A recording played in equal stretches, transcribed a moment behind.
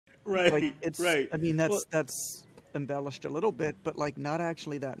Right, Like it's, right. I mean, Well, that's embellished a little bit, but like not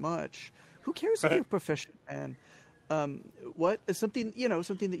actually that much. Who cares if right. you're proficient, man? What is something,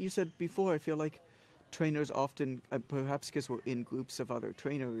 something that you said before? I feel like trainers often, perhaps because we're in groups of other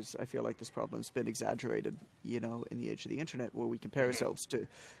trainers, I feel like this problem's been exaggerated, in the age of the internet, where we compare ourselves to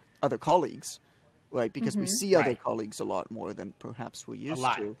other colleagues, right? Because we see other Right. colleagues a lot more than perhaps we A used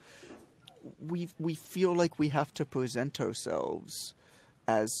lot. to. We feel like we have to present ourselves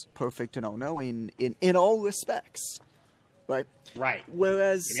as perfect and all knowing in all respects, right? Right. In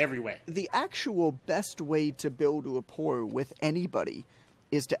Whereas every way. the actual best way to build rapport with anybody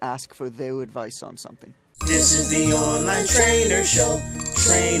is to ask for their advice on something. This is the online trainer show,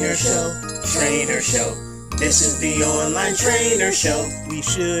 trainer show, trainer show. This is the online trainer show. We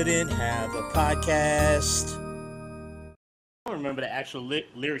shouldn't have a podcast. I don't remember the actual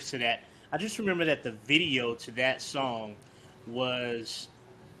lyrics to that. I just remember that the video to that song was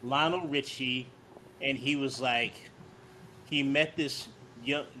Lionel Richie, and he was like, he met this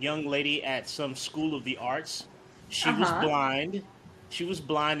young lady at some school of the arts. She was blind. She was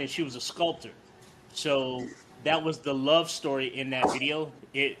blind, and she was a sculptor. So that was the love story in that video.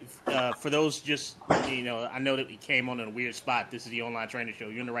 It for those just I know that we came on in a weird spot. This is the online trainer show.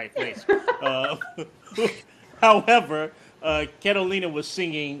 You're in the right place. However, Catalina was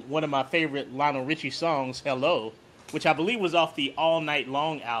singing one of my favorite Lionel Richie songs, "Hello," which I believe was off the All Night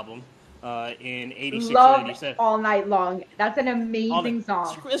Long album in '86 or Love '87. All Night Long. That's an amazing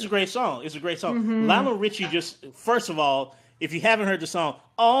song. It's a great song. It's a great song. Lionel Richie just, first of all, if you haven't heard the song,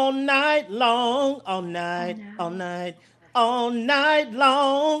 all night long, all night, all night, all night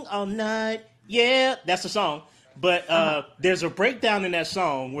long, all night, yeah, that's the song. But there's a breakdown in that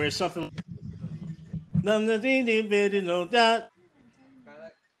song where it's something.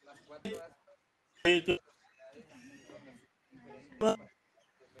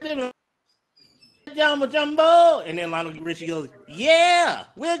 Jumbo Jumbo, and then Lionel Richie goes, "Yeah,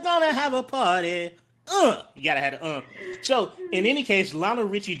 we're gonna have a party." You gotta have the. So in any case, Lionel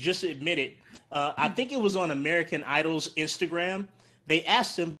Richie just admitted. I think it was on American Idol's Instagram. They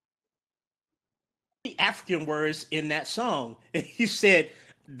asked him the African words in that song, and he said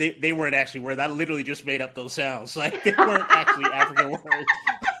they weren't actually words. I literally just made up those sounds. Like they weren't actually African words.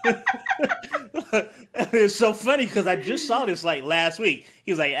 It's so funny because I just saw this like last week.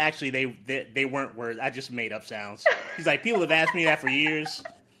 He was like, actually, they weren't words. I just made up sounds. He's like, people have asked me that for years.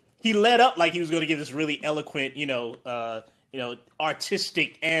 He led up like he was going to give this really eloquent,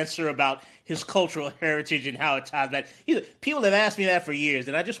 artistic answer about his cultural heritage and how it ties back. People have asked me that for years,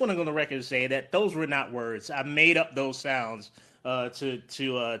 and I just want to go on the record and say that those were not words. I made up those sounds for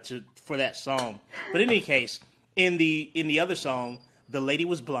that song. But in any case, in the other song, the lady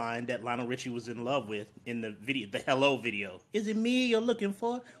was blind that Lionel Richie was in love with in the video, the Hello video. Is it me you're looking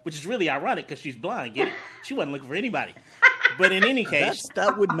for? Which is really ironic because she's blind. Get it? She wasn't looking for anybody. But in any case,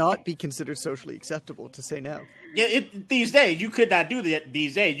 that would not be considered socially acceptable to say now. Yeah, these days you could not do that.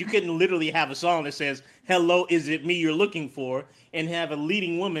 These days you couldn't literally have a song that says "Hello, is it me you're looking for?" and have a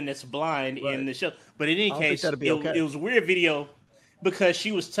leading woman that's blind in the show. But in any case, it was a weird video because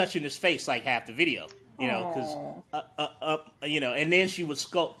she was touching his face like half the video. And then she was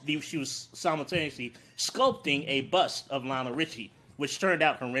She was simultaneously sculpting a bust of Lionel Richie, which turned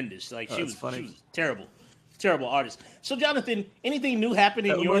out horrendous. Like she was terrible. Terrible artist. So, Jonathan, anything new happened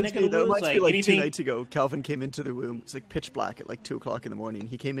in your neck of the woods? That reminds me 2 nights ago, Calvin came into the room. It's like pitch black at like 2 o'clock in the morning.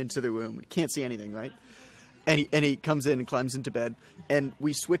 He came into the room. Can't see anything, right? And he comes in and climbs into bed. And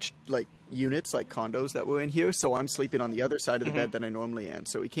we switched like units, like condos that were in here. So I'm sleeping on the other side of the bed than I normally am.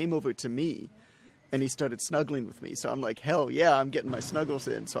 So he came over to me and he started snuggling with me. So I'm like, hell yeah, I'm getting my snuggles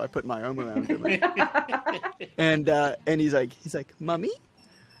in. So I put my arm around him. And he's like, Mommy?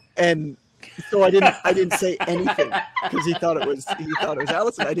 And so I didn't say anything because he thought it was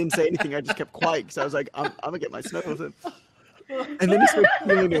Allison. I didn't say anything. I just kept quiet because I was like, I'm gonna get my snuggles in. And then he starts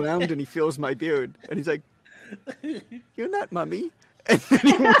feeling around and he feels my beard and he's like, "You're not Mommy." And then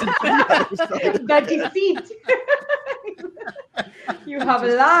he went to the other side of the deceit. You have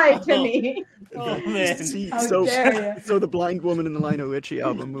lied to me. Oh man! So the blind woman in the Lionel Richie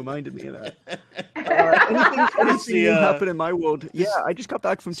album reminded me of that. Anything new happened in my world? Yeah, I just got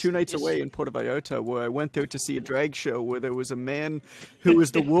back from 2 nights away in Puerto Vallarta, where I went there to see a drag show where there was a man who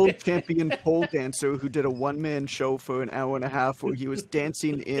was the world champion pole dancer who did a one-man show for an hour and a half where he was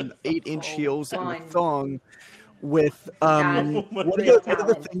dancing in 8-inch heels and a thong with what are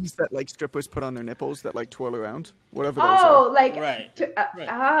the things that like strippers put on their nipples that like twirl around? Whatever those are. Like right.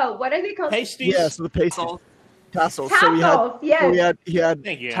 What are they called? Pasties? Yeah, so the pasties. Tassels. So he had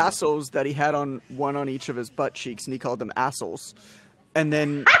tassels that he had on one on each of his butt cheeks, and he called them assholes. and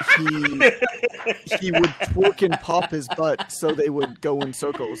then he would twerk and pop his butt so they would go in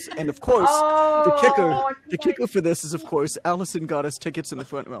circles. And of course, the kicker for this is, of course, Allison got us tickets in the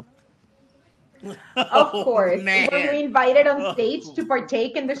front row. Of course. Man. Were we invited on stage to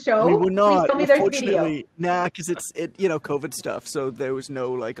partake in the show? We were not, Please tell me there's video. unfortunately. Nah, because it's COVID stuff, so there was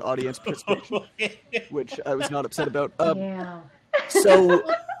no like audience participation, which I was not upset about. Yeah. So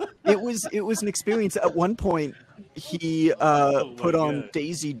it was an experience. At one point, he put on God.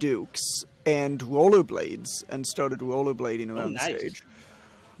 Daisy Dukes and rollerblades and started rollerblading around nice. the stage.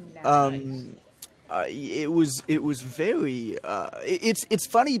 Nice. It was very it's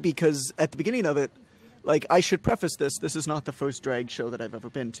funny because at the beginning of it, like, I should preface this is not the first drag show that I've ever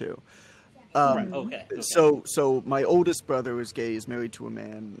been to. Right, okay. So my oldest brother is gay, is married to a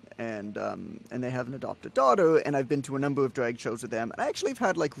man, and they have an adopted daughter, and I've been to a number of drag shows with them, and I actually have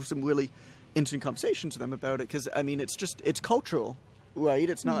had like some really interesting conversations with them about it, because I mean it's cultural, right?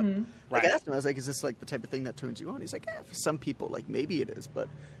 It's not like, I asked him, I was like, is this like the type of thing that turns you on? He's like, yeah, for some people, like, maybe it is, but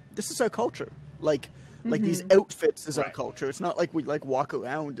this is our culture. Like these outfits is our culture. It's not like we like walk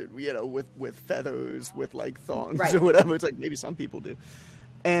around and, with feathers, with like thongs or whatever. It's like maybe some people do.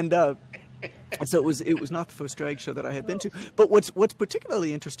 And so it was not the first drag show that I had been to. But what's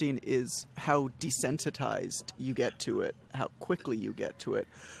particularly interesting is how desensitized you get to it, how quickly you get to it,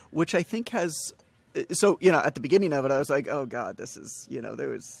 which I think has. So at the beginning of it, I was like, oh God, this is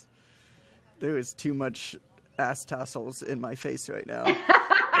there is too much ass tassels in my face right now.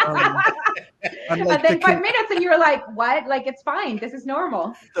 And then 5 minutes and you're like, what? Like, it's fine. This is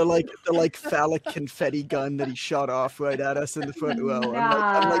normal. The phallic confetti gun that he shot off right at us in the front row.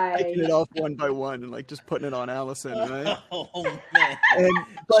 I'm like picking it off one by one and like just putting it on Allison, right? Oh man!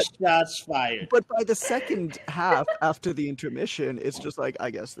 But shots fired. But by the second half, after the intermission, it's just like,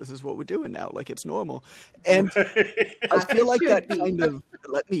 I guess this is what we're doing now. Like, it's normal. And I feel like that kind of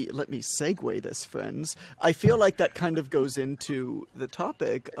let me segue this, friends. I feel like that kind of goes into the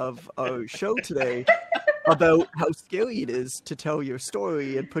topic of our show today about how scary it is to tell your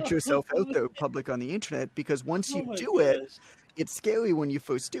story and put yourself out there public on the internet, because once you do it, it's scary when you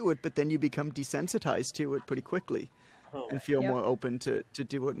first do it, but then you become desensitized to it pretty quickly and feel more open to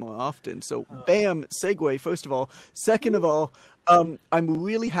do it more often. So bam, segue, first of all. Second of all, I'm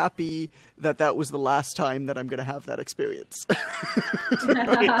really happy that was the last time that I'm going to have that experience.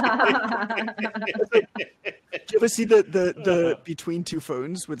 Did you ever see the Between Two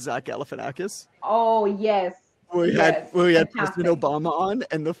Ferns with Zach Galifianakis? Oh, yes. Where he had President Obama on,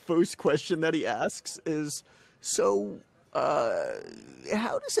 and the first question that he asks is, so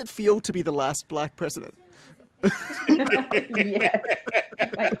how does it feel to be the last black president? Yes.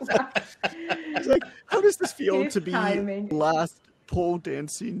 It's like, how does this feel to be timing. the last pole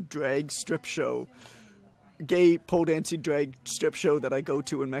dancing drag strip show, gay pole dancing drag strip show that I go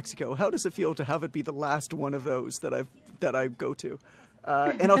to in Mexico? How does it feel to have it be the last one of those that I go to?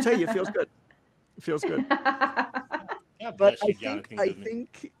 And I'll tell you, it feels good. It feels good. But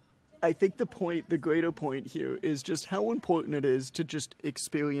I think the greater point here is just how important it is to just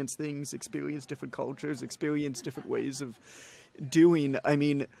experience things, experience different cultures, experience different ways of doing. I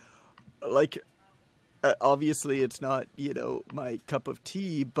mean, like, obviously it's not, my cup of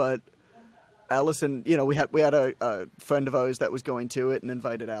tea, but Allison, we had a friend of ours that was going to it and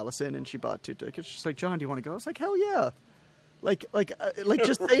invited Allison, and she bought 2 tickets. She's like, John, do you want to go? I was like, hell yeah. Like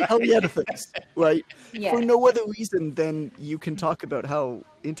just say hell yeah to things, right? Yeah. For no other reason than you can talk about how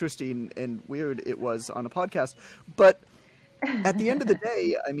interesting and weird it was on a podcast. But at the end of the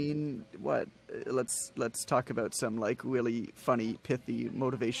day, I mean, let's talk about some like really funny, pithy,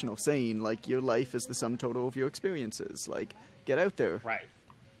 motivational saying, like, your life is the sum total of your experiences. Like, get out there, right?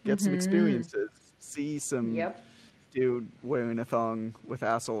 Get some experiences, see some dude wearing a thong with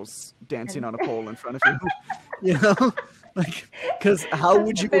assholes dancing on a pole in front of you, like, because how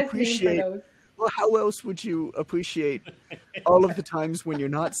would you appreciate? Well, how else would you appreciate all of the times when you're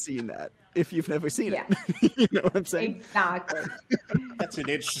not seeing that if you've never seen it? You know what I'm saying? Exactly. That's an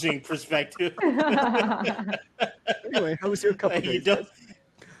interesting perspective. Anyway, how was your couple days? You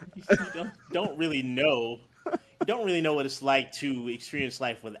don't really know. You don't really know what it's like to experience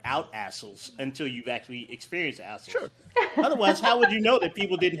life without assholes until you've actually experienced assholes. Sure. Otherwise, how would you know that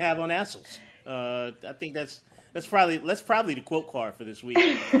people didn't have on assholes? I think that's probably the quote card for this week.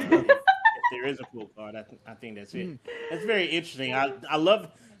 If there is a quote card, I think that's it. That's very interesting. I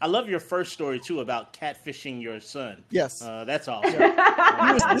love your first story too about catfishing your son. Yes, that's awesome.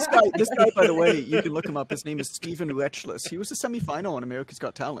 This guy, by the way, you can look him up. His name is Stephen Retchless. He was a semifinal on America's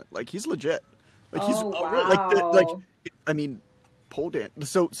Got Talent. Like, he's legit. Like, he's wow. like I mean, pole dance.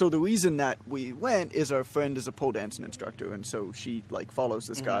 So the reason that we went is our friend is a pole dancing instructor, and so she like follows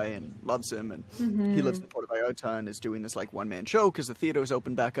this guy and loves him, and he lives in Puerto Vallarta and is doing this like one-man show because the theater's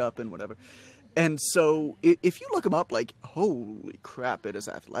open back up and whatever. And so if you look him up, like, holy crap, it is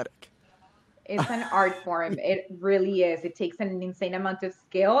athletic. It's an art form. It really is. It takes an insane amount of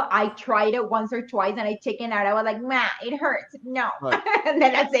skill. I tried it once or twice and I chickened out. I was like, man, it hurts. No. Right. And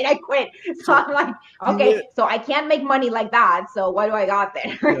then that's it. I quit. So I'm like, okay, so I can't make money like that. So what do I got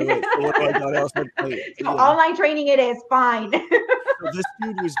then? Right. So what do I got else? So online training it is fine. So this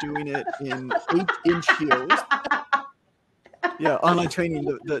dude was doing it in 8-inch heels. Yeah, online training,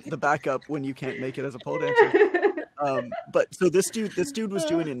 the backup when you can't make it as a pole dancer. But so this dude was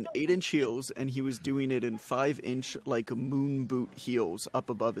doing it in 8-inch heels, and he was doing it in 5-inch like moon boot heels up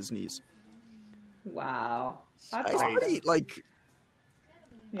above his knees. Wow. That's pretty, like,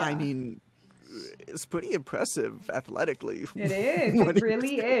 Yeah. I mean, it's pretty impressive athletically. It is. It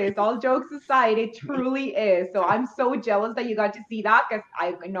really is. All jokes aside, it truly is. So I'm so jealous that you got to see that because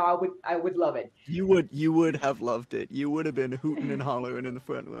I know I would love it. You would have loved it. You would have been hooting and hollering in the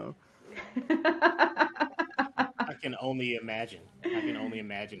front row. I can only imagine.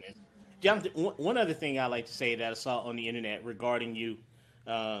 It. Jonathan, one other thing I like to say that I saw on the internet regarding you,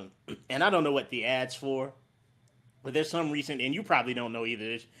 and I don't know what the ad's for, but there's some recent, and you probably don't know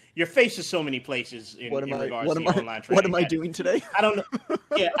either. Your face is so many places in regards to online training. What am I doing today? I don't know.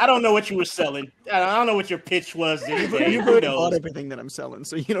 Yeah, I don't know what you were selling. I don't know what your pitch was. You've already bought everything that I'm selling,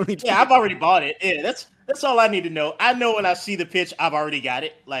 so you don't need to. Yeah, I've already bought it. Yeah, that's all I need to know. I know when I see the pitch, I've already got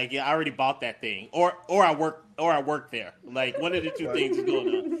it. Like, yeah, I already bought that thing, or I work there. Like, one of the two things is going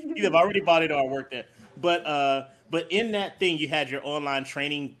on. Either I've already bought it or I work there. But in that thing, you had your online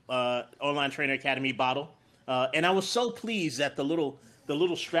training, online trainer academy bottle, and I was so pleased that the little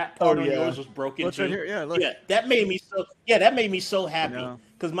strap part on yours was broken too. Right here. Yeah, look. Yeah, that made me so happy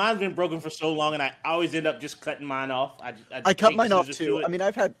because mine's been broken for so long, and I always end up just cutting mine off. I cut mine off too. I mean,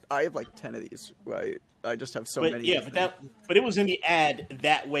 I have like 10 of these, right? I just have so many. Yeah, but it was in the ad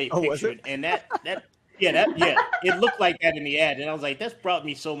that way pictured, was it? and it looked like that in the ad, and I was like, that's brought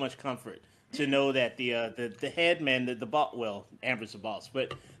me so much comfort to know that the head man, the boss, well, Amber's the boss,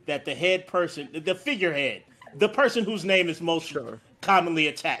 but that the head person, the figurehead, the person whose name is most commonly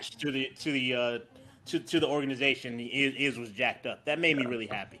attached to the organization was jacked up. That made me really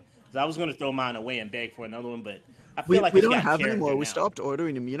happy. So I was going to throw mine away and beg for another one, but I feel like we don't have any more. We stopped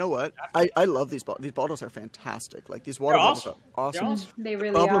ordering them. You know what? I love these bottles. These bottles are fantastic. Like, these water bottles are awesome. They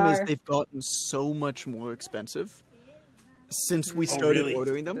really The problem are. is they've gotten so much more expensive since we started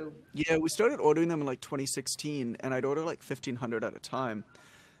ordering them. Yeah, we started ordering them in like 2016, and I'd order like 1,500 at a time.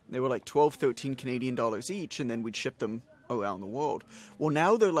 They were like 12, 13 Canadian dollars each, and then we'd ship them around the world. Well,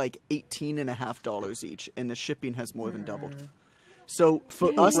 now they're like $18.50 each, and the shipping has more than doubled. So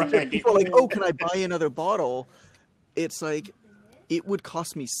for us, people are like, oh, can I buy another bottle? It's like, it would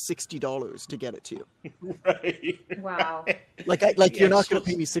cost me $60 to get it to you. Right. Wow. Like you're not going to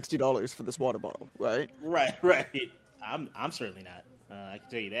pay me $60 for this water bottle, right? Right. I'm certainly not. I can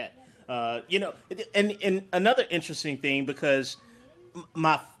tell you that. And another interesting thing, because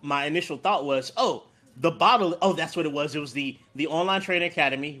my initial thought was, the bottle. Oh, that's what it was. It was the Online Trainer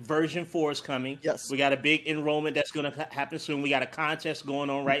Academy version 4 is coming. Yes. We got a big enrollment that's going to happen soon. We got a contest going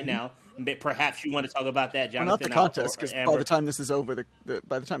on right now. Perhaps you want to talk about that, Jonathan. Well, not the contest, because by the time this is over,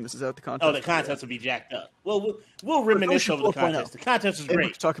 by the time this is out, the contest. Oh, the contest will be jacked up. Well, we'll reminisce over the contest. The contest is great.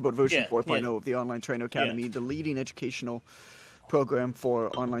 Let's talk about version 4.0 of the Online Trainer Academy, the leading educational program for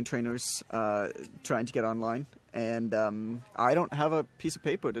online trainers trying to get online. And I don't have a piece of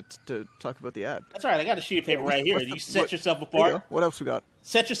paper to talk about the ad. That's all right. I got a sheet of paper right here. You set yourself apart. What else we got?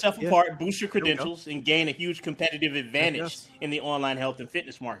 Set yourself apart, boost your credentials, and gain a huge competitive advantage in the online health and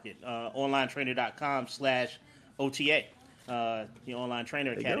fitness market. OnlineTrainer.com/OTA, the Online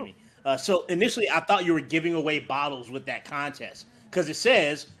Trainer Academy. So initially, I thought you were giving away bottles with that contest because it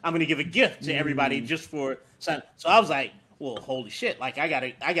says I'm going to give a gift to everybody just for. So I was like, well, holy shit! Like I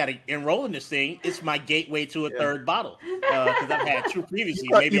gotta enroll in this thing. It's my gateway to a third bottle because I've had 2 previously.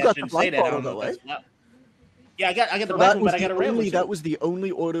 Maybe I shouldn't say that. I don't know. Yeah, I got the black one, but I got a red one. That was the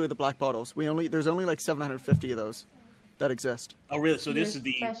only order of the black bottles. There's only like 750 of those that exist. Oh, really? So this is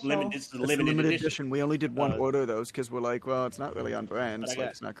the limited. This is the limited edition. We only did one order of those because we're like, well, it's not really on brand.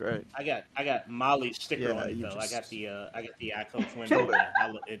 It's not great. I got Molly's sticker on it though. I got the I Coach window.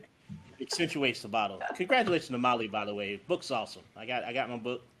 It accentuates the bottle. Congratulations to Molly, by the way. Book's awesome. I got my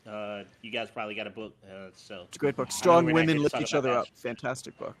book. You guys probably got a book. So it's a great book. Strong Women Lift Each Other Up.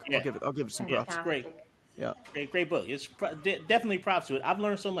 Fantastic book. Yeah. I'll give it some props. It's great. Yeah. Great book. It's definitely props to it. I've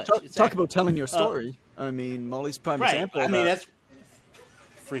learned so much. Talk about telling your story. I mean, Molly's prime example. I mean,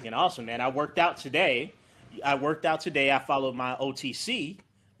 freaking awesome, man. I worked out today. I followed my OTC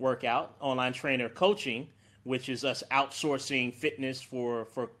workout, online trainer coaching, which is us outsourcing fitness for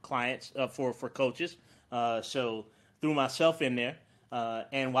clients, for coaches. So threw myself in there.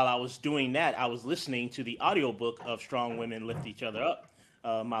 And while I was doing that, I was listening to the audiobook of Strong Women Lift Each Other Up,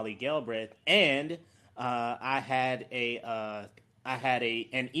 Molly Galbraith. And I had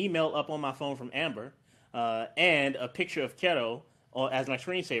an email up on my phone from Amber and a picture of Keto as my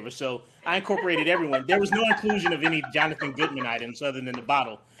screensaver. So I incorporated everyone. There was no inclusion of any Jonathan Goodman items other than the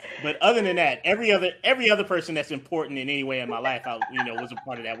bottle. But other than that, every other person that's important in any way in my life, was a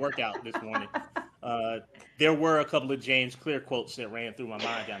part of that workout this morning. There were a couple of James Clear quotes that ran through my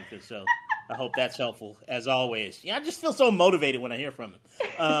mind, Jonathan. So I hope that's helpful as always. Yeah, I just feel so motivated when I hear from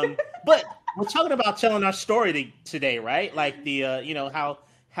him. But we're talking about telling our story today, right? Like the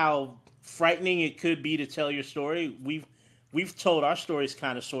how frightening it could be to tell your story. We've told our stories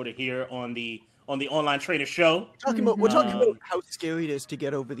kind of sort of here on the Online Trainer Show. We're talking about how scary it is to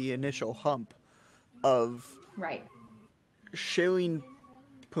get over the initial hump of sharing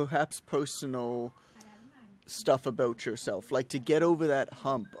perhaps personal stuff about yourself. Like to get over that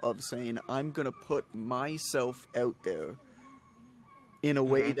hump of saying, I'm going to put myself out there in a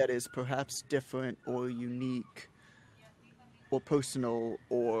way that is perhaps different or unique or personal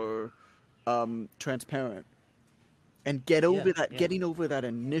or transparent. And get over getting over that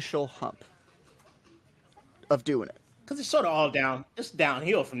initial hump of doing it. Because it's sort of it's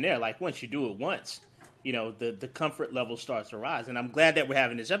downhill from there. Like once you do it once, the comfort level starts to rise. And I'm glad that we're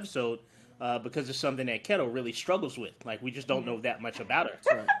having this episode because it's something that Keto really struggles with. Like we just don't know that much about her.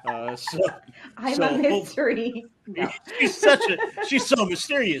 I'm a mystery. No. She's so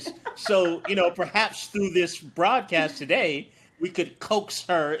mysterious. So, perhaps through this broadcast today, we could coax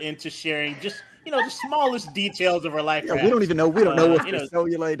her into sharing just the smallest details of her life. Yeah, we don't even know. We don't know if there's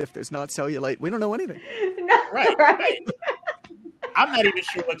cellulite, if there's not cellulite. We don't know anything. No, right. I'm not even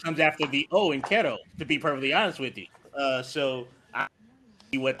sure what comes after the O in Keto, to be perfectly honest with you. So I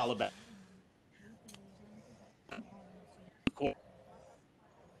see what all about.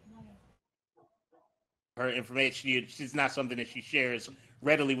 Her information, she's not something that she shares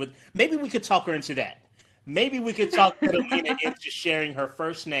readily with. Maybe we could talk her into that. Maybe we could talk Catalina into sharing her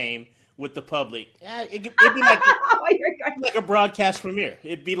first name with the public. It'd be like a broadcast premiere.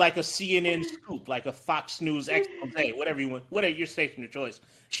 It'd be like a CNN scoop, like a Fox News expose, whatever you want, whatever your station of choice.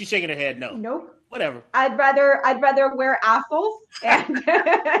 She's shaking her head no. Nope. Whatever. I'd rather wear assholes and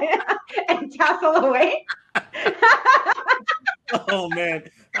and tassel away. Oh man,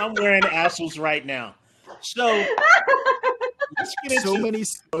 I'm wearing assholes right now. So let's get into so many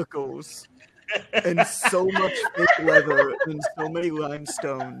circles and so much fake leather and so many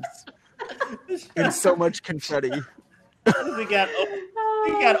limestones and so much confetti. We got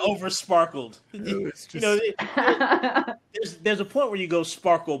over sparkled. There's a point where you go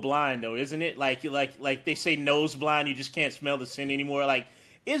sparkle blind, though, isn't it? Like they say nose blind, you just can't smell the sin anymore. Like,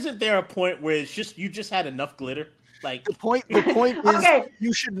 isn't there a point where it's just you just had enough glitter? Like the point is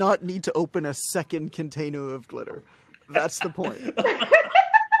you should not need to open a second container of glitter. That's the point.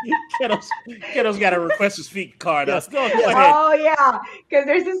 Keto's got a request to speak card. Yes. Go ahead. Oh yeah, because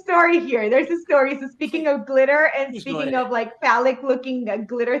there's a story here. So speaking of glitter and speaking of like phallic-looking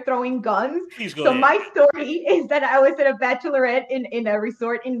glitter throwing guns. Go ahead. My story is that I was at a bachelorette in a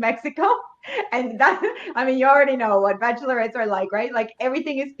resort in Mexico, and you already know what bachelorettes are like, right? Like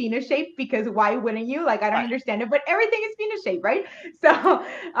everything is penis shaped because why wouldn't you? Like I don't understand it, but everything is penis shaped, right? So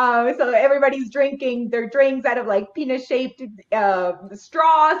everybody's drinking their drinks out of like penis shaped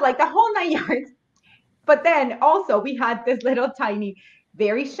straws, like the whole 9 yards. But then also we had this little tiny,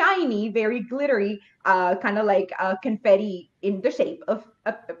 very shiny, very glittery, kind of like confetti in the shape of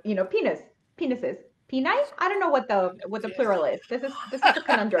penises. Peni? I don't know what the plural is. This is a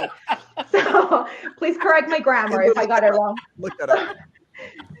conundrum. So please correct my grammar if I got it wrong. Look that up.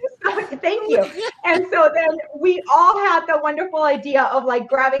 Thank you. And so then we all had the wonderful idea of like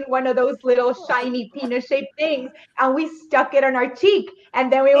grabbing one of those little shiny penis shaped things and we stuck it on our cheek.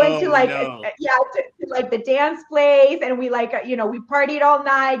 And then we went to the dance place and we we partied all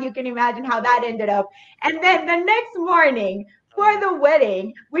night. You can imagine how that ended up. And then the next morning for the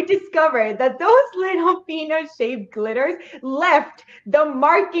wedding, we discovered that those little penis-shaped glitters left the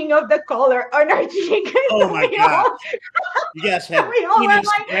marking of the color on our cheek. Oh my God. You guys have penis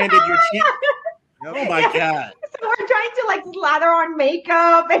branded your cheek? Oh my God. So we're trying to like slather on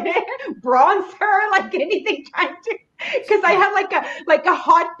makeup and bronzer, like anything, trying to because I had like a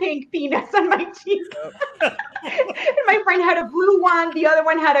hot pink penis on my cheek. And my friend had a blue one, the other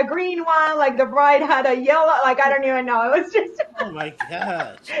one had a green one, like the bride had a yellow, like I don't even know. It was just Oh my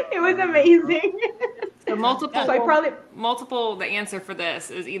gosh. it was amazing. So multiple, So I probably multiple. The answer for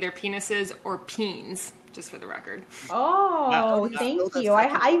this is either penises or peens. Just for the record. Oh, Wow. thank you.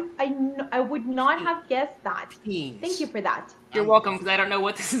 I would not have guessed that. Peens. Thank you for that. You're welcome, because I don't know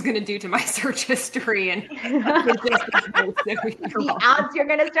what this is going to do to my search history and The odds you're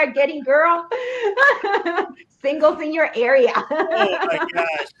gonna start getting, girl. Singles in your area. Oh my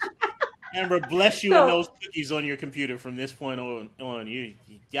gosh. Amber, bless you So- and those cookies on your computer from this point on. You,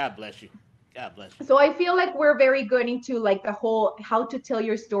 God bless you. God bless you. So I feel like we're very good into like the whole how to tell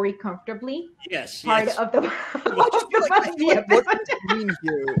your story comfortably Yes. part yes. of the, I feel like what we're doing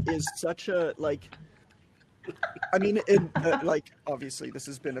here is such a like. I mean, like obviously this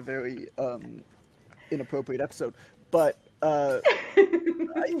has been a very inappropriate episode, but I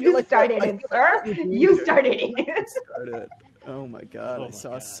feel You like started it, sir. You started it. started. Oh my god, Oh I my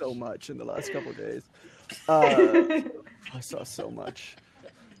saw gosh. so much in the last couple of days. I saw so much.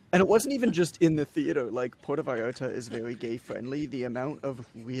 And it wasn't even just in the theater. Like, Puerto Vallarta is very gay friendly. The amount of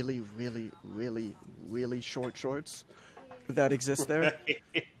really, really, really, really short shorts that exist there.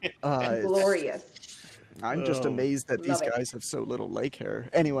 it's- Glorious. I'm just Oh. amazed that these Love it. guys have so little leg hair.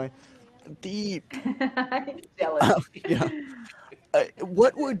 Anyway, Jealous. yeah.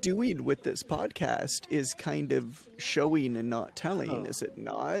 What we're doing with this podcast is kind of showing and not telling, is it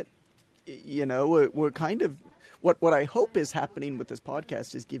not? You know, we're kind of what I hope is happening with this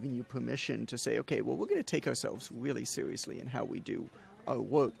podcast is giving you permission to say, okay, well, we're going to take ourselves really seriously in how we do our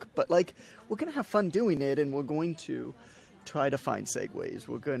work, but like we're going to have fun doing it, and we're going to try to find segues.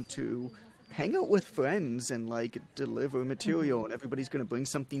 We're going to hang out with friends and like deliver material, and everybody's going to bring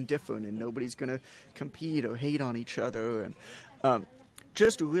something different, and nobody's going to compete or hate on each other, and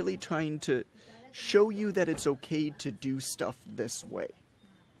just really trying to show you that it's okay to do stuff this way.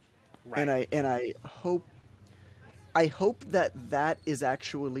 Right. And I hope that is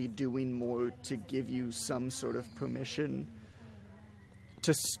actually doing more to give you some sort of permission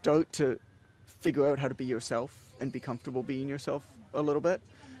to start to figure out how to be yourself and be comfortable being yourself a little bit,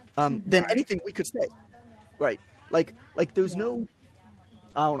 than anything we could say. Right. Like there's no,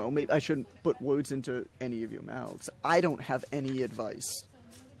 I don't know, maybe I shouldn't put words into any of your mouths. I don't have any advice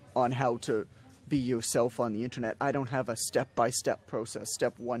on how to be yourself on the internet. I don't have a step-by-step process.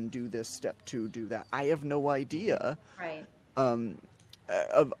 Step 1, do this. Step 2, do that. I have no idea Right.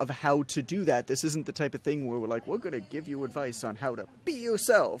 of how to do that. This isn't the type of thing where we're like, we're going to give you advice on how to be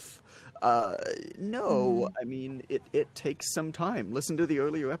yourself. No, I mean, it takes some time. Listen to the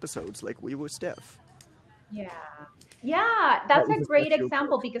earlier episodes, like we were stiff. Yeah. Yeah, that's was a a great special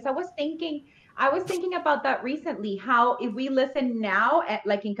example because I was thinking about that recently, how if we listen now at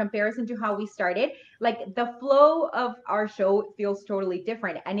like in comparison to how we started, like the flow of our show feels totally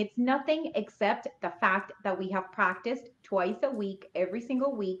different. And it's nothing except the fact that we have practiced twice a week, every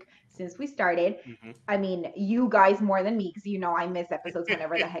single week since we started. Mhm. I mean, you guys more than me, because you know I miss episodes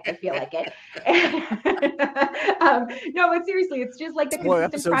whenever the heck I feel like it. No, but seriously, it's just like the More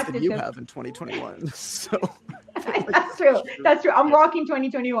consistent episodes practice. than you of- have in 2021. So That's true. That's true. I'm rocking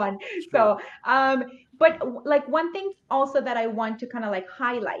 2021. So, but like one thing also that I want to kind of like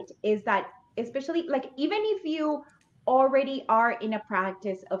highlight is that, especially like even if you already are in a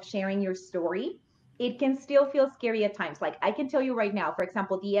practice of sharing your story, it can still feel scary at times. Like I can tell you right now, for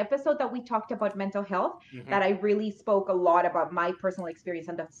example, the episode that we talked about mental health, Mhm. that I really spoke a lot about my personal experience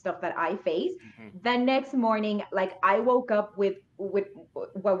and the stuff that I face. Mhm. The next morning, like I woke up with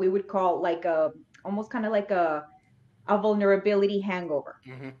what we would call like a almost kind of like a vulnerability hangover.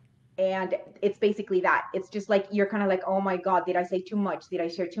 Mhm. And it's basically that. It's just like you're kind of like, oh my God, did I say too much? Did I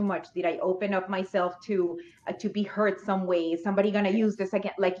share too much? Did I open up myself to be hurt some way? Is somebody gonna use this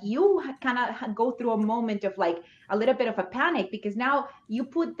again? Like you kind of go through a moment of like a little bit of a panic because now you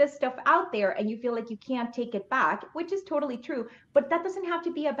put this stuff out there and you feel like you can't take it back, which is totally true. But that doesn't have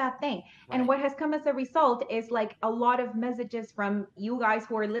to be a bad thing. And Right. what has come as a result is like a lot of messages from you guys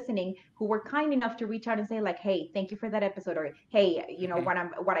who are listening, who were kind enough to reach out and say like, hey, thank you for that episode, or hey, you know,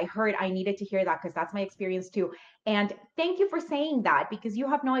 Mhm. what I heard, I needed to hear that because that's my experience too. And thank you for saying that, because you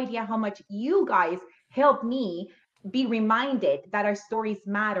have no idea how much you guys help me be reminded that our stories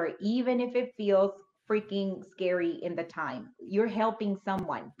matter, even if it feels freaking scary in the time. You're helping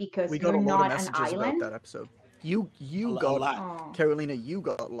someone because we got you're a lot of not an messages about island. that episode. You A got lot. Oh. Carolina, you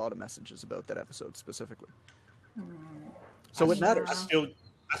got a lot of messages about that episode specifically. Hmm. So it matters.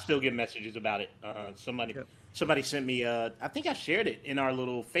 I I still get messages about it. Somebody Yep. somebody sent me. I think I shared it in our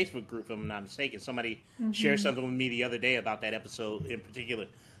little Facebook group, if I'm not mistaken. Somebody shared something with me the other day about that episode in particular.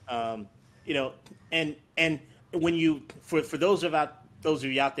 Um, you know, and when you for those of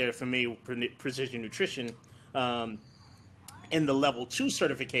you out there familiar with precision nutrition, um, in the level 2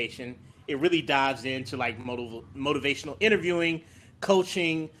 certification, it really dives into like motivational interviewing,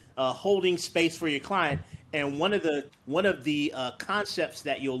 coaching, holding space for your client. And one of the concepts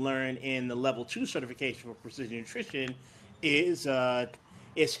that you'll learn in the level 2 certification for precision nutrition is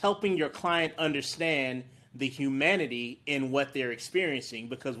is helping your client understand the humanity in what they're experiencing,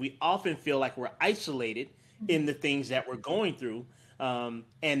 because we often feel like we're isolated in the things that we're going through.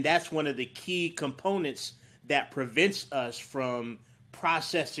 And that's one of the key components that prevents us from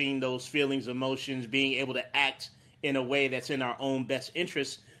processing those feelings, emotions, being able to act in a way that's in our own best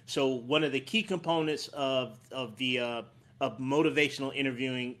interest. So one of the key components of motivational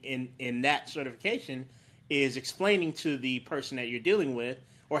interviewing in that certification is explaining to the person that you're dealing with,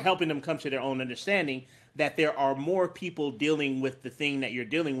 or helping them come to their own understanding, that there are more people dealing with the thing that you're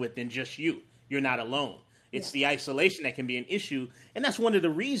dealing with than just you. You're not alone. It's the isolation that can be an issue. And that's one of the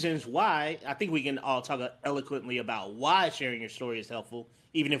reasons why I think we can all talk eloquently about why sharing your story is helpful,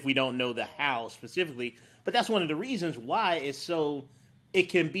 even if we don't know the how specifically. But that's one of the reasons why it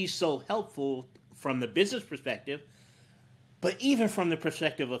can be so helpful from the business perspective, but even from the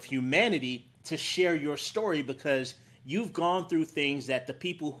perspective of humanity, to share your story, because you've gone through things that the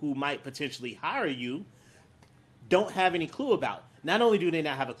people who might potentially hire you don't have any clue about. Not only do they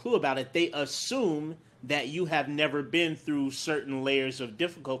not have a clue about it, they assume that you have never been through certain layers of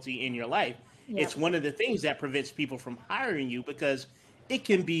difficulty in your life. Yeah. It's one of the things that prevents people from hiring you, because it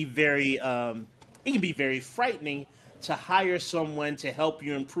can be very frightening to hire someone to help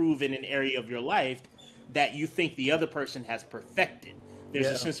you improve in an area of your life that you think the other person has perfected. There's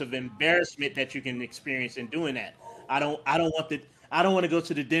a sense of embarrassment that you can experience in doing that. I don't want to go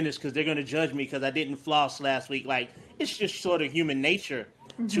to the dentist because they're going to judge me because I didn't floss last week. Like, it's just sort of human nature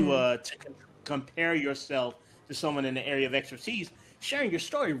to compare yourself to someone in the area of expertise. Sharing your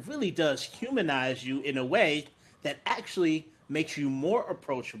story really does humanize you in a way that actually makes you more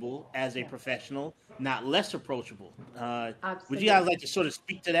approachable as a professional, not less approachable. Would you guys like to sort of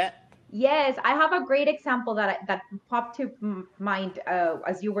speak to that? Yes, I have a great example that popped to mind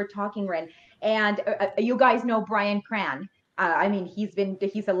as you were talking, Ren. And you guys know Brian Cran. I mean,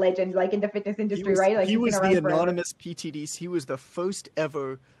 he's a legend, like in the fitness industry, right? Like He he's been was the around forever. anonymous PTDC. He was the first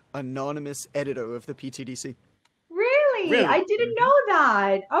ever anonymous editor of the PTDC. Really? I Really? didn't know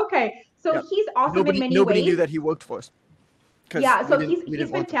that. Okay, so Yeah. he's awesome in many Nobody knew ways. that he worked for us, because Yeah, so we he's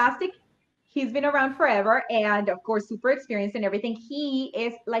didn't want him to. fantastic. He's been around forever, and of course super experienced and everything. He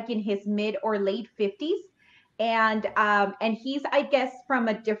is like in his mid or late 50s, and he's, I guess, from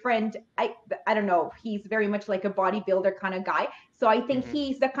a different, I don't know, he's very much like a bodybuilder kind of guy. So I think Hmm.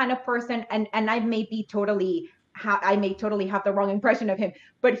 he's the kind of person, and I may be totally I may totally have the wrong impression of him,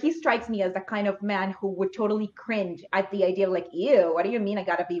 but he strikes me as the kind of man who would totally cringe at the idea of like, ew, what do you mean I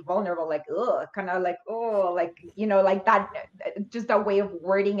gotta be vulnerable? Like, ugh, kind of like, oh, like, like that, just that way of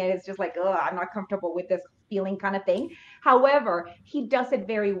wording it is just like, ugh, I'm not comfortable with this feeling kind of thing. However, he does it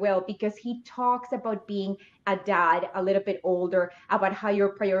very well because he talks about being a dad a little bit older, about how your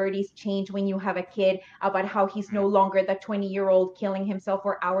priorities change when you have a kid, about how he's no longer the 20-year-old killing himself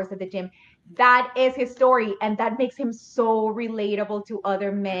for hours at the gym. That is his story, and that makes him so relatable to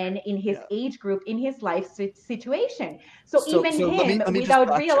other men in his Yeah. age group, in his life situation. So So even let him, me just without fact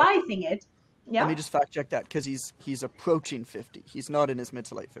check. realizing it, Let yeah. me just fact check that, because he's approaching 50. He's not in his mid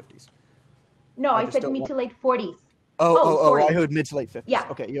to late 50s. No, I I just said don't mid want. to late 40s. Oh, Sorry. I heard mid to late 50s. Yeah.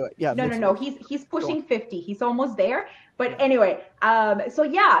 Okay, yeah, No, mid no, to no. late. He's Go on. pushing 50. He's almost there. But Yeah. anyway, so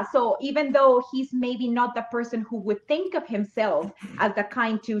yeah, so even though he's maybe not the person who would think of himself as the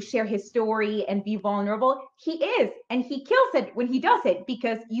kind to share his story and be vulnerable, he is, and he kills it when he does it,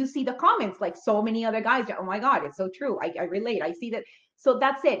 because you see the comments like so many other guys. Oh my God, it's so true. I relate. I see that. So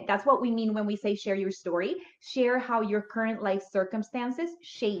that's it. That's what we mean when we say share your story. Share how your current life circumstances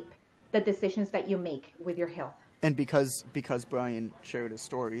shape the decisions that you make with your health. And because Brian shared his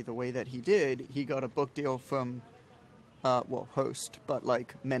story the way that he did, he got a book deal from, Host, but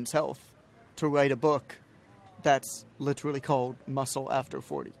like Men's Health, to write a book that's literally called Muscle After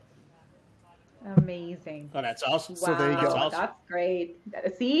 40. Amazing. Oh, that's awesome. So there you That's go. Wow, awesome. that's great.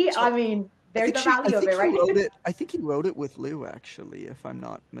 See, So I mean, there's the value of it, right? I think he wrote it with Lou, actually, if I'm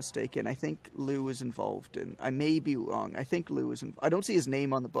not mistaken. I think Lou was involved in. I may be wrong. I think Lou was. I don't see his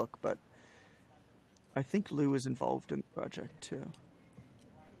name on the book, but I think Lou is involved in the project too.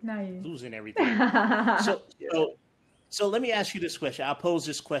 Nice. losing everything. So, so So let me ask you this question. I'll pose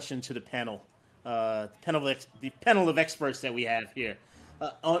this question to the panel, the panel of experts that we have here.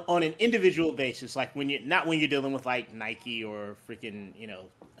 On an individual basis, like when you're dealing with like Nike or freaking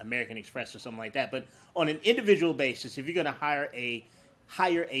American Express or something like that, but on an individual basis, if you're going to hire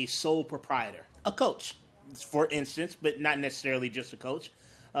a sole proprietor, a coach, for instance, but not necessarily just a coach,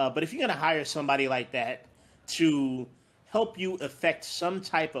 but if you're going to hire somebody like that to help you affect some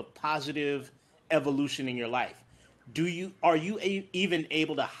type of positive evolution in your life, are you even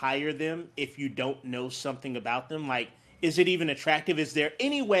able to hire them if you don't know something about them? Like, is it even attractive? Is there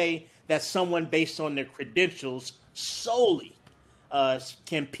any way that someone based on their credentials solely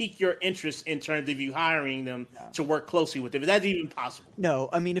can pique your interest in terms of you hiring them to work closely with them? Is that even possible? No,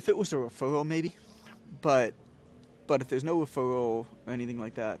 I mean, if it was a referral, maybe, but if there's no referral or anything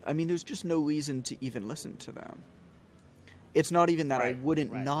like that, I mean, there's just no reason to even listen to them. It's not even that I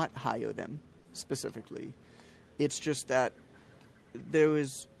wouldn't not hire them specifically. It's just that there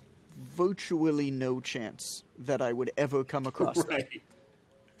is virtually no chance that I would ever come across them.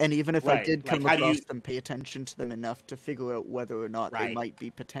 And even if I did come across them, pay attention to them enough to figure out whether or not they might be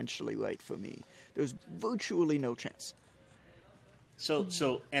potentially right for me. There's virtually no chance.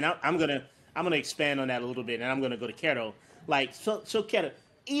 So, and I'm gonna expand on that a little bit, and I'm gonna go to Keto. Like, so Keto,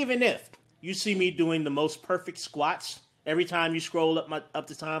 even if you see me doing the most perfect squats every time you scroll up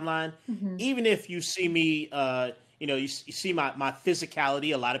the timeline, even if you see me, you see my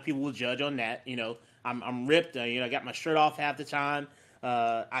physicality, a lot of people will judge on that. I'm ripped. I got my shirt off half the time.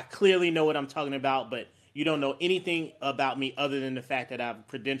 I clearly know what I'm talking about, but you don't know anything about me other than the fact that I've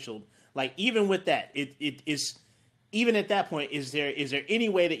credentialed. Like, even with that, it is. Even at that point, is there any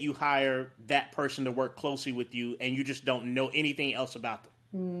way that you hire that person to work closely with you and you just don't know anything else about them?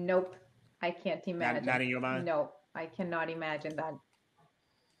 Nope. I can't imagine. Not in your mind? No, I cannot imagine that.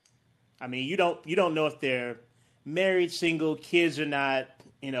 I mean, you don't know if they're married, single, kids or not,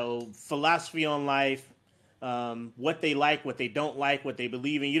 philosophy on life, what they like, what they don't like, what they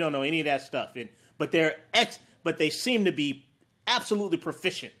believe in. You don't know any of that stuff. But they seem to be absolutely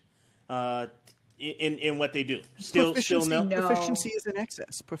proficient in what they do. Still no. Proficiency is an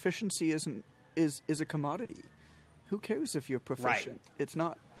excess. Proficiency is a commodity. Who cares if you're proficient? It's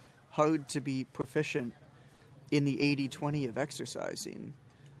not hard to be proficient in the 80-20 of exercising.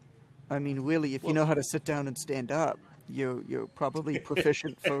 I mean, really, if you know how to sit down and stand up, you're probably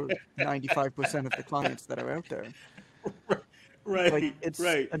proficient for 95% of the clients that are out there. Right.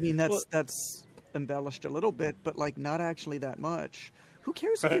 Like, I mean, that's embellished a little bit, but like not actually that much. Who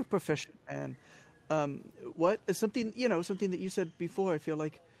cares if you're proficient, man? What is something that you said before? I feel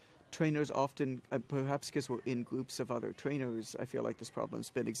like trainers often, perhaps because we're in groups of other trainers, I feel like this problem's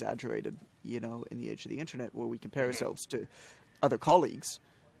been exaggerated, in the age of the internet, where we compare ourselves to other colleagues,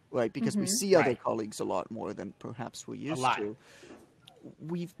 right? Because we see other colleagues a lot more than perhaps we used to.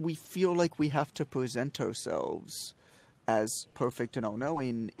 We feel like we have to present ourselves as perfect and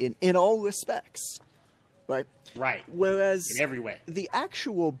all-knowing in all respects. Right. Whereas in every way, the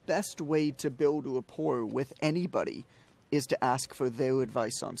actual best way to build rapport with anybody is to ask for their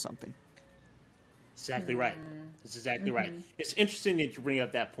advice on something. Exactly right. That's exactly right. It's interesting that you bring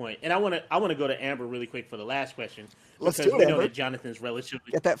up that point, and I want to go to Amber really quick for the last question. Let's do it, we know Amber. that Jonathan's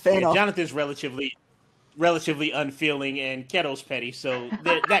relatively get that fan off. Jonathan's relatively unfeeling, and Keto's petty, so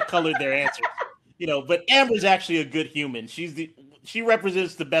that colored their answers. But Amber's actually a good human. She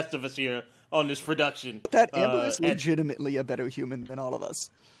represents the best of us here on this production. That Amber is legitimately a better human than all of us.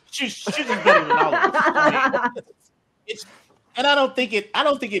 She's just better than all of us. I mean, and I don't think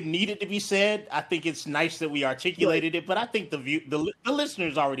it needed to be said. I think it's nice that we articulated it, but I think the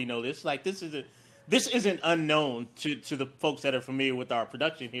listeners already know this. Like, this isn't unknown to the folks that are familiar with our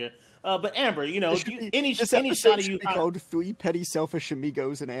production here. But Amber, any shot of you called Three Petty Selfish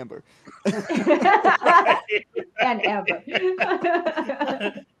Amigos and Amber. And Amber.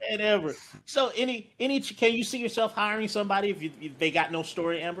 And Amber. So can you see yourself hiring somebody if they got no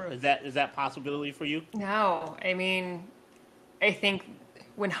story, Amber? Is that a possibility for you? No. I mean, I think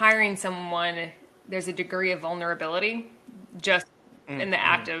when hiring someone, there's a degree of vulnerability just in the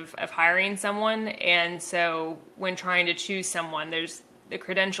act of hiring someone. And so when trying to choose someone, there's the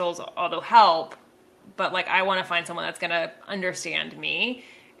credentials, although help, but like I want to find someone that's going to understand me.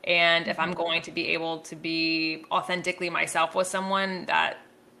 And if I'm going to be able to be authentically myself with someone, that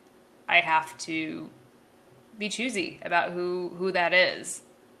I have to be choosy about who that is.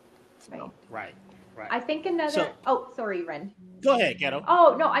 Right. I think another. Sorry, Ren. Go ahead, Keto.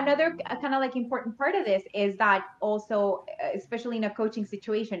 Oh no, another kind of like important part of this is that also, especially in a coaching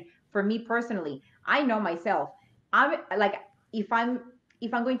situation, for me personally, I know myself. I'm like, if I'm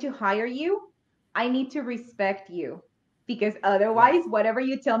going to hire you, I need to respect you. because otherwise, whatever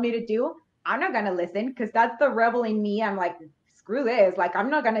you tell me to do, I'm not going to listen, because that's the rebel in me. I'm like, screw this. Like, I'm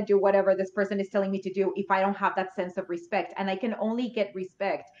not going to do whatever this person is telling me to do if I don't have that sense of respect. And I can only get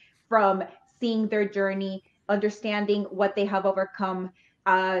respect from seeing their journey, understanding what they have overcome,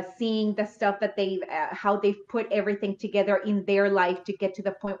 seeing the stuff that how they've put everything together in their life to get to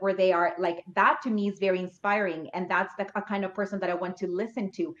the point where they are. Like, that to me is very inspiring. And that's the a kind of person that I want to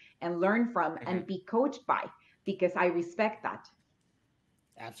listen to and learn from and be coached by, because I respect that.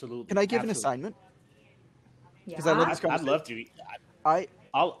 Absolutely. Can I give an Absolutely. assignment? Because Yeah. I love this I'd conversation. love to. I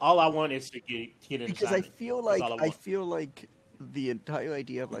All I want is to get an because assignment. That's all I I want. feel like the entire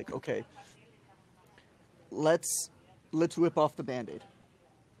idea of like, okay, let's rip off the Band-Aid.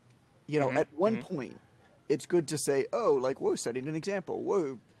 You know, at one point, it's good to say, oh, like, we're setting an example.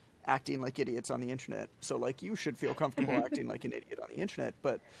 We're acting like idiots on the internet. So, like, you should feel comfortable acting like an idiot on the internet.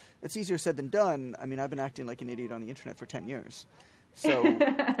 But it's easier said than done. I mean, I've been acting like an idiot on the internet for 10 years. So,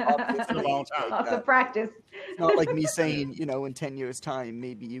 It's been a long time. Lots of practice. It's not like me saying, you know, in 10 years' time,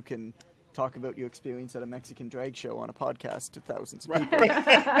 maybe you can talk about your experience at a Mexican drag show on a podcast to thousands of people.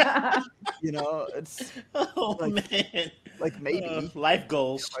 You know, it's Oh like, man. like maybe Life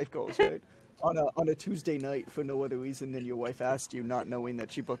goals. life goals, right? On a Tuesday night for no other reason than your wife asked you, not knowing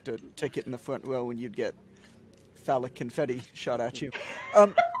that she booked a ticket in the front row and you'd get phallic confetti shot at you.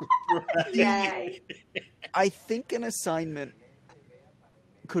 Yay. I think an assignment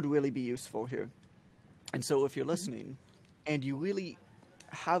could really be useful here. And so if you're listening and you really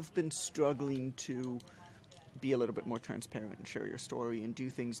have been struggling to be a little bit more transparent and share your story and do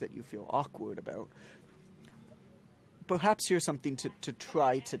things that you feel awkward about, perhaps here's something to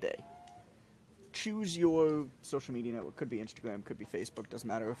try today. Choose your social media network. Could be Instagram, could be Facebook, doesn't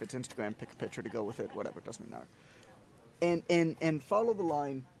matter. If it's Instagram, pick a picture to go with it, whatever, doesn't matter. And follow the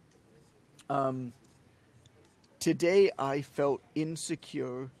line. Today I felt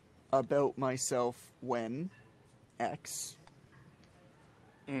insecure about myself when X.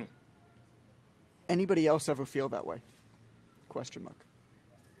 Anybody else ever feel that way? Question mark.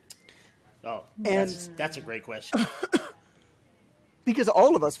 Oh, And- that's a great question. Because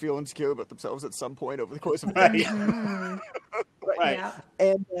all of us feel insecure about themselves at some point over the course of a day. Right.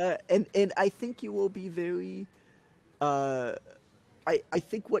 Yeah. And I think you will be very. I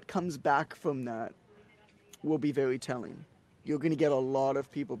think what comes back from that will be very telling. You're going to get a lot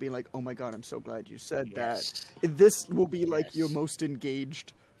of people being like, "Oh my God, I'm so glad you said Yes. that." This will be like Yes. your most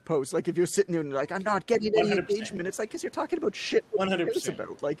engaged post. Like if you're sitting there and you're like, "I'm not getting any 100%. engagement," it's like because you're talking about shit. 100%.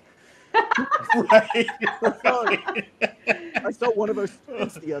 About like. Right. I saw one of our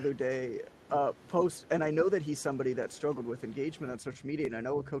students the other day post, and I know that he's somebody that struggled with engagement on social media, and I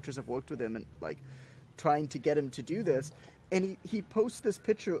know coaches have worked with him and like trying to get him to do this. And he posts this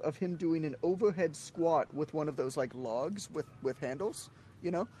picture of him doing an overhead squat with one of those like logs with handles,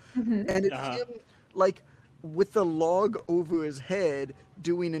 you know, and it's him like with the log over his head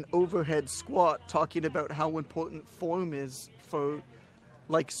doing an overhead squat, talking about how important form is for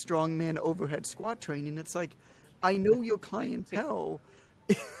like strongman overhead squat training. It's like, I know your clientele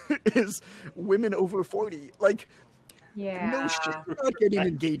is women over 40. Like, Yeah. no shit, you're not getting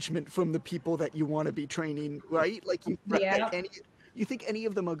engagement from the people that you want to be training, right? Like, Yeah. you think any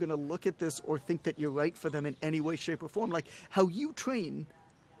of them are going to look at this or think that you're right for them in any way, shape, or form? Like, how you train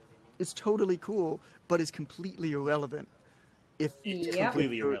is totally cool, but is completely irrelevant if Yep.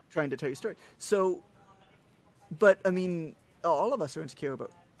 Completely you're irrelevant. trying to tell your story. So, but I mean, all of us are insecure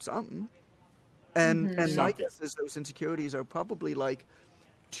about something. And my Something. guess is those insecurities are probably like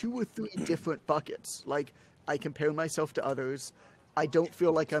 2 or 3 different buckets. Like, I compare myself to others. I don't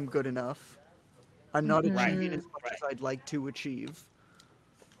feel like I'm good enough. I'm not achieving as much as I'd like to achieve.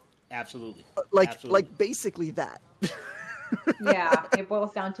 Absolutely. Like Absolutely. basically that. Yeah. It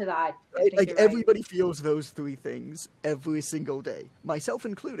boils down to that. I Right? think Like you're right. everybody feels those 3 things every single day, myself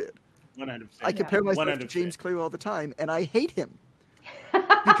included. 100%. I compare myself to 100%. James Clear all the time, and I hate him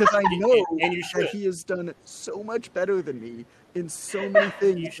because I know And you that should. he has done so much better than me in so many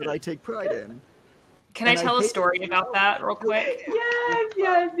things that I take pride in. Can I And I tell a hate story it. about that real quick?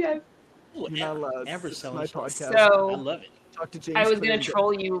 Yes. Ooh, You're not allowed. Amber's This is selling my short. podcast. I So love it. Talk to James I was Clear going and to get-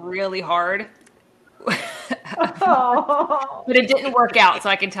 troll you really hard, Oh. but it didn't work out. So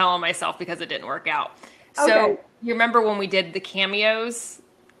I can tell on myself because it didn't work out. So Okay. you remember when we did the cameos,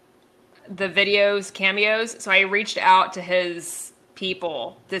 the videos cameos? So I reached out to his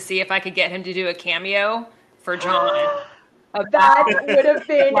people to see if I could get him to do a cameo for John. That would have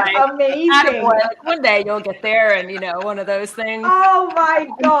been Like, amazing. Attaboy, like, one day you'll get there, and one of those things. Oh my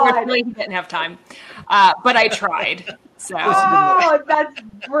God. Unfortunately, he didn't have time, but I tried. So Oh, that's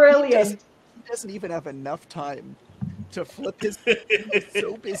brilliant. He doesn't even have enough time to flip his. He's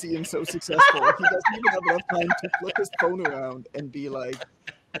so busy and so successful. He doesn't even have enough time to flip his phone around and be like,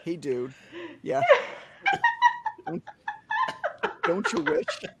 "Hey, dude, yeah, don't you wish?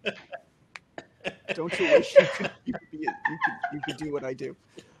 Don't you wish you could do what I do?"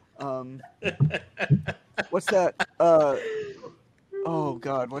 What's that? Oh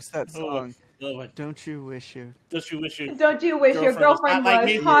God, what's that song? Don't you wish your girlfriend like was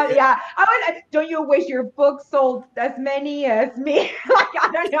me? hot? Yeah. Don't you wish your book sold as many as me? Like,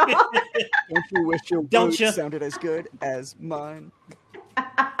 I don't know. Don't you wish your Don't words you? sounded as good as mine?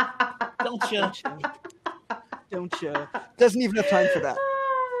 Don't you? Don't you? Doesn't even have time for that.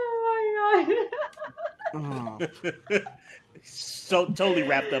 Oh my God. Oh. So totally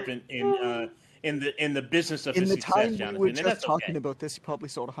wrapped up in the business of In his the success, time Jonathan. we were And just that's talking okay. about this, he probably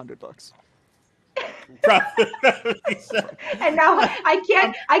sold $100. Probably so. And now I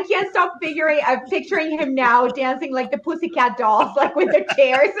can't stop picturing him now dancing like the Pussycat Dolls, like with the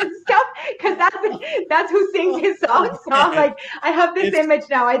chairs and stuff, because that's who sings his songs. So I'm like, I have this image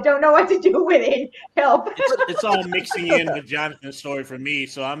now. I don't know what to do with it. Help. It's all mixing in with Jonathan's story for me,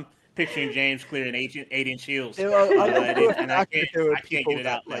 so I'm picturing James Clear in 8-inch heels. There are, I know for a And I fact that there are can't people get it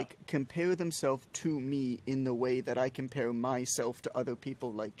that out now. like compare themselves to me in the way that I compare myself to other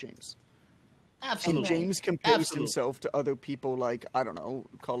people like James. Absolutely. And James compares Absolutely. himself to other people like, I don't know,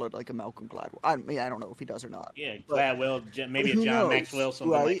 call it like a Malcolm Gladwell. I don't know if he does or not. Yeah, But Gladwell, maybe a who John knows, Maxwell,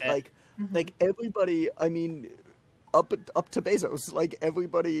 something right? like that. Like everybody, I mean, up to Bezos, like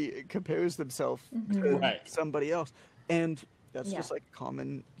everybody compares themselves to Right. somebody else, and that's Yeah. just like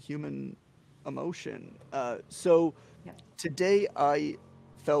common human emotion. So Yeah. today I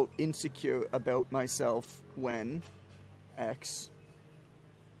felt insecure about myself when X.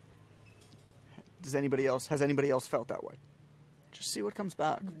 Has anybody else felt that way? Just see what comes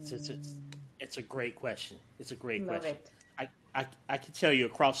back. It's a great question. It's a great Love question. it. I can tell you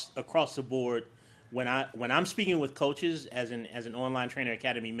across the board when I'm speaking with coaches as an online trainer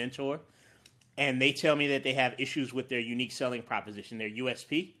academy mentor, and they tell me that they have issues with their unique selling proposition, their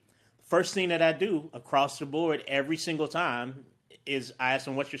USP. First thing that I do across the board every single time is I ask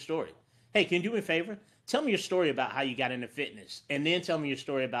them, "What's your story? Hey, can you do me a favor? Tell me your story about how you got into fitness, and then tell me your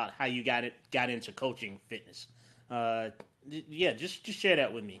story about how you got into coaching fitness. Yeah, just share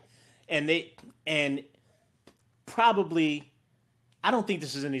that with me." And probably, I don't think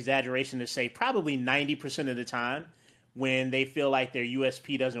this is an exaggeration to say, probably 90% of the time when they feel like their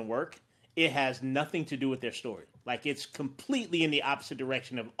USP doesn't work, it has nothing to do with their story. Like, it's completely in the opposite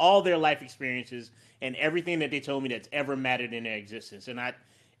direction of all their life experiences and everything that they told me that's ever mattered in their existence. And I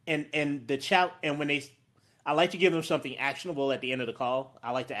like to give them something actionable at the end of the call.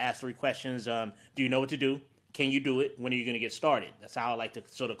 I like to ask 3 questions. Do you know what to do? Can you do it? When are you going to get started? That's how I like to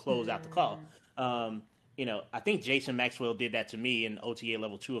sort of close out the call. I think Jason Maxwell did that to me in OTA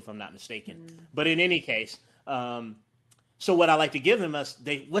level 2, if I'm not mistaken. But in any case, so what I like to give them is,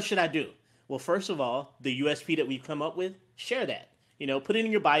 what should I do? Well, first of all, the USP that we've come up with, share that. Put it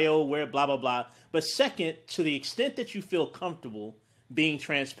in your bio, where blah, blah, blah. But second, to the extent that you feel comfortable being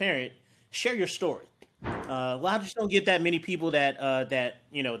transparent, share your story. Well, I just don't get that many people that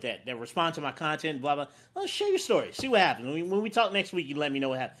respond to my content, blah, blah. Well, share your story. See what happens. When we talk next week, you let me know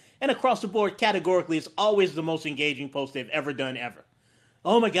what happened. And across the board, categorically, it's always the most engaging post they've ever done, ever.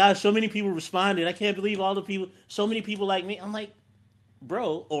 Oh my gosh, so many people responded. I can't believe so many people like me. I'm like,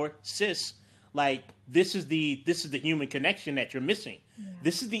 bro or sis, like, this is the human connection that you're missing. Yeah.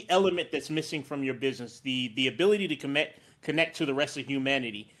 This is the element that's missing from your business, the ability to connect to the rest of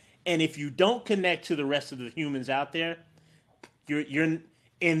humanity. And if you don't connect to the rest of the humans out there, you're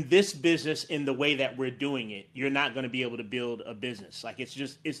in this business in the way that we're doing it, you're not going to be able to build a business. Like,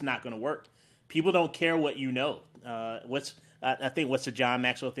 it's not going to work. People don't care what you know. I think what's the John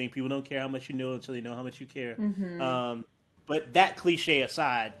Maxwell thing? People don't care how much you know until they know how much you care. But that cliche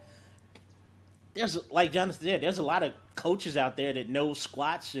aside, there's, like Jonathan said, there's a lot of coaches out there that know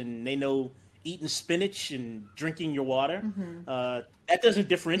squats and they know eating spinach and drinking your water. That doesn't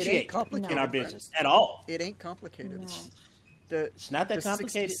differentiate in our business at all. It ain't complicated. No. It's not that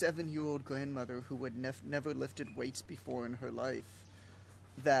complicated. The 67-year-old grandmother who had never lifted weights before in her life,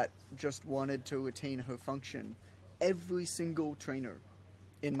 that just wanted to retain her function. Every single trainer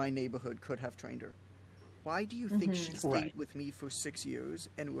in my neighborhood could have trained her. Why do you think she stayed with me for 6 years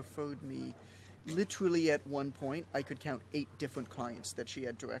and referred me? Literally, at one point, I could count 8 different clients that she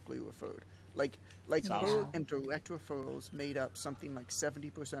had directly referred. Like her and direct referrals made up something like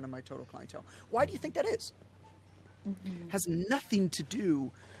 70% of my total clientele. Why do you think that is? Has nothing to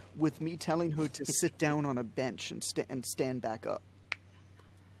do with me telling her to sit down on a bench and stand back up.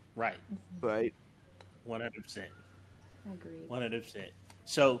 Right. 100%. Agreed. 100%.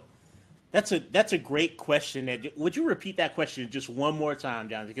 So that's a great question. Would you repeat that question just one more time,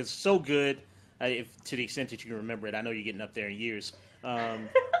 Jonathan? Because it's so good. If to the extent that you can remember it, I know you're getting up there in years. But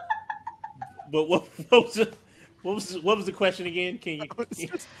what was the question again? Can you? It was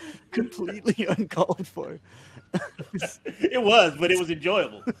just completely uncalled for. It was, but it was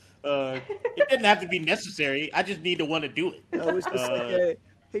enjoyable. It didn't have to be necessary. I just need to want to do it. I was just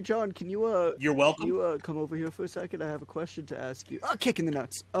hey John, can you You're welcome. Can you come over here for a second? I have a question to ask you. Oh, kick in the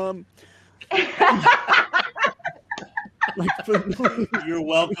nuts. Like for no, You're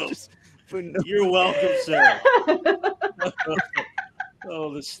welcome. just for no, You're welcome, sir.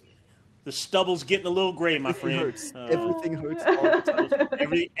 Oh, the stubble's getting a little gray, my everything friend. hurts. Everything hurts all the time.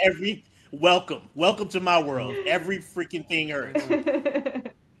 Every welcome to my world. Every freaking thing hurts.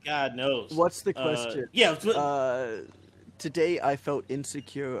 God knows. What's the question? Today I felt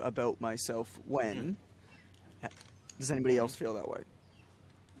insecure about myself when. Does anybody else feel that way?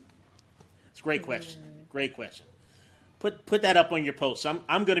 It's a great question. Great question. Put that up on your post.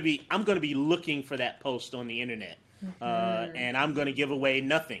 I'm gonna be looking for that post on the internet, and I'm gonna give away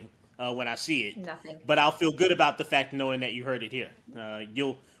nothing when I see it. Nothing. But I'll feel good about the fact knowing that you heard it here.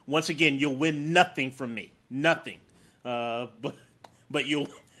 You'll win nothing from me. Nothing. But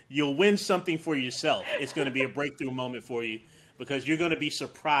you'll win something for yourself. It's going to be a breakthrough moment for you because you're going to be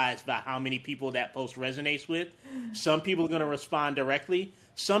surprised by how many people that post resonates with. Some people are going to respond directly.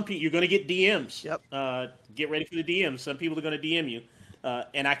 Some people you're going to get DMs. Yep. Get ready for the DMs. Some people are going to DM you,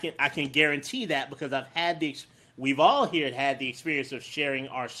 and I can guarantee that because we've all here had the experience of sharing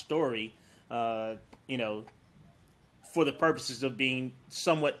our story. For the purposes of being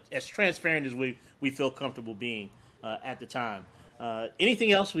somewhat as transparent as we feel comfortable being at the time.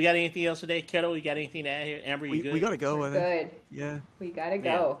 Anything else? We got anything else today? Keto, you got anything to add here? Amber, you good? We gotta go. I think. Good. Yeah. We gotta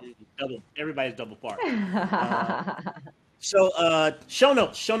go. Yeah, everybody's double parked. So show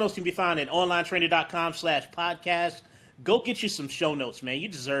notes can be found at onlinetrainer.com/podcast. Go get you some show notes, man. You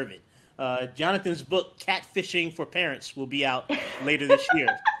deserve it. Jonathan's book, Catfishing for Parents, will be out later this year.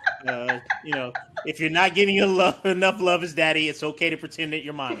 If you're not getting enough love as daddy, it's okay to pretend that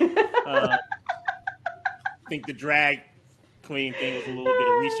you're mommy. I think the drag queen thing was a little bit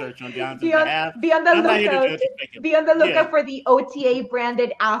of research on Jonathan's behalf. Be on the lookout for the OTA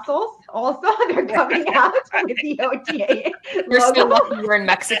branded assholes. Also, they're coming out with the OTA. You're logo. so lucky you're in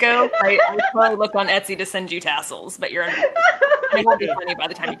Mexico. I probably look on Etsy to send you tassels, but you're in it won't be funny by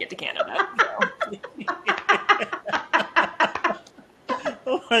the time you get to Canada. So.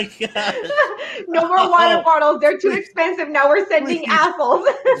 Oh my god! No more water bottles. They're too expensive. Now we're sending assholes.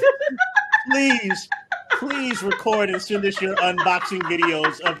 Please record and send us your unboxing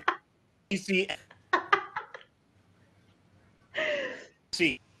videos of PC.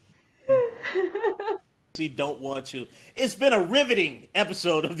 Don't want to. It's been a riveting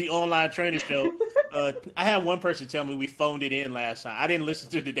episode of the Online Trainer Show. I had one person tell me we phoned it in last time. I didn't listen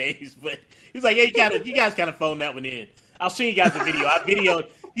to today's, but he's like, "Hey, you guys kind of phoned that one in." I'll send you guys the video.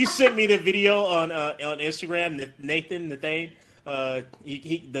 He sent me the video on Instagram. Nathan, the thing,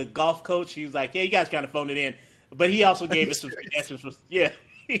 the golf coach. He was like, "Yeah, you guys kind of phoned it in," but he also gave us some suggestions. Yeah,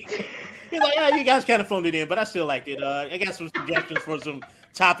 he's like, "Yeah, you guys kind of phoned it in, but I still liked it. I got some suggestions for some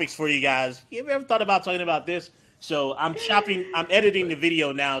topics for you guys. You ever thought about talking about this?" So I'm editing the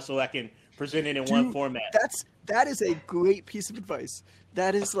video now so I can present it in one format. That is a great piece of advice.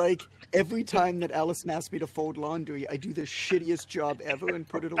 That is like every time that Allison asks me to fold laundry, I do the shittiest job ever and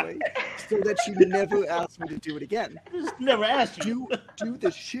put it away so that she never asks me to do it again. Never asked you. Do the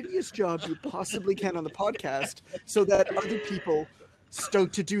shittiest job you possibly can on the podcast so that other people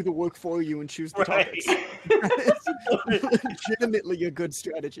start to do the work for you and choose the topics. That is legitimately a good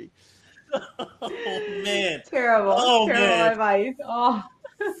strategy. Oh, man. Terrible man. advice. Oh.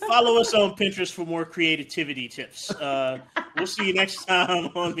 Follow us on Pinterest for more creativity tips. We'll see you next time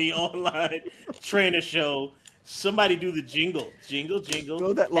on the Online Trainer Show. Somebody do the jingle. Jingle.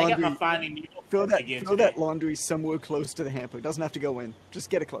 Throw that laundry. I got my Finding Nemo throw again that laundry somewhere close to the hamper. It doesn't have to go in. Just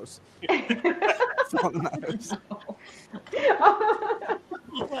get it close. That's all that matters.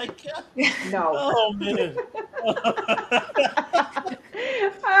 Oh my god. No. Oh man.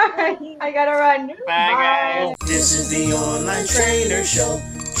 All right, I gotta run. Bye, guys. This is the Online Trainer Show.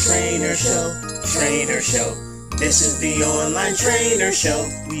 Trainer Show. Trainer Show. This is the Online Trainer Show.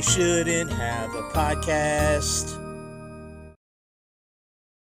 We shouldn't have a podcast.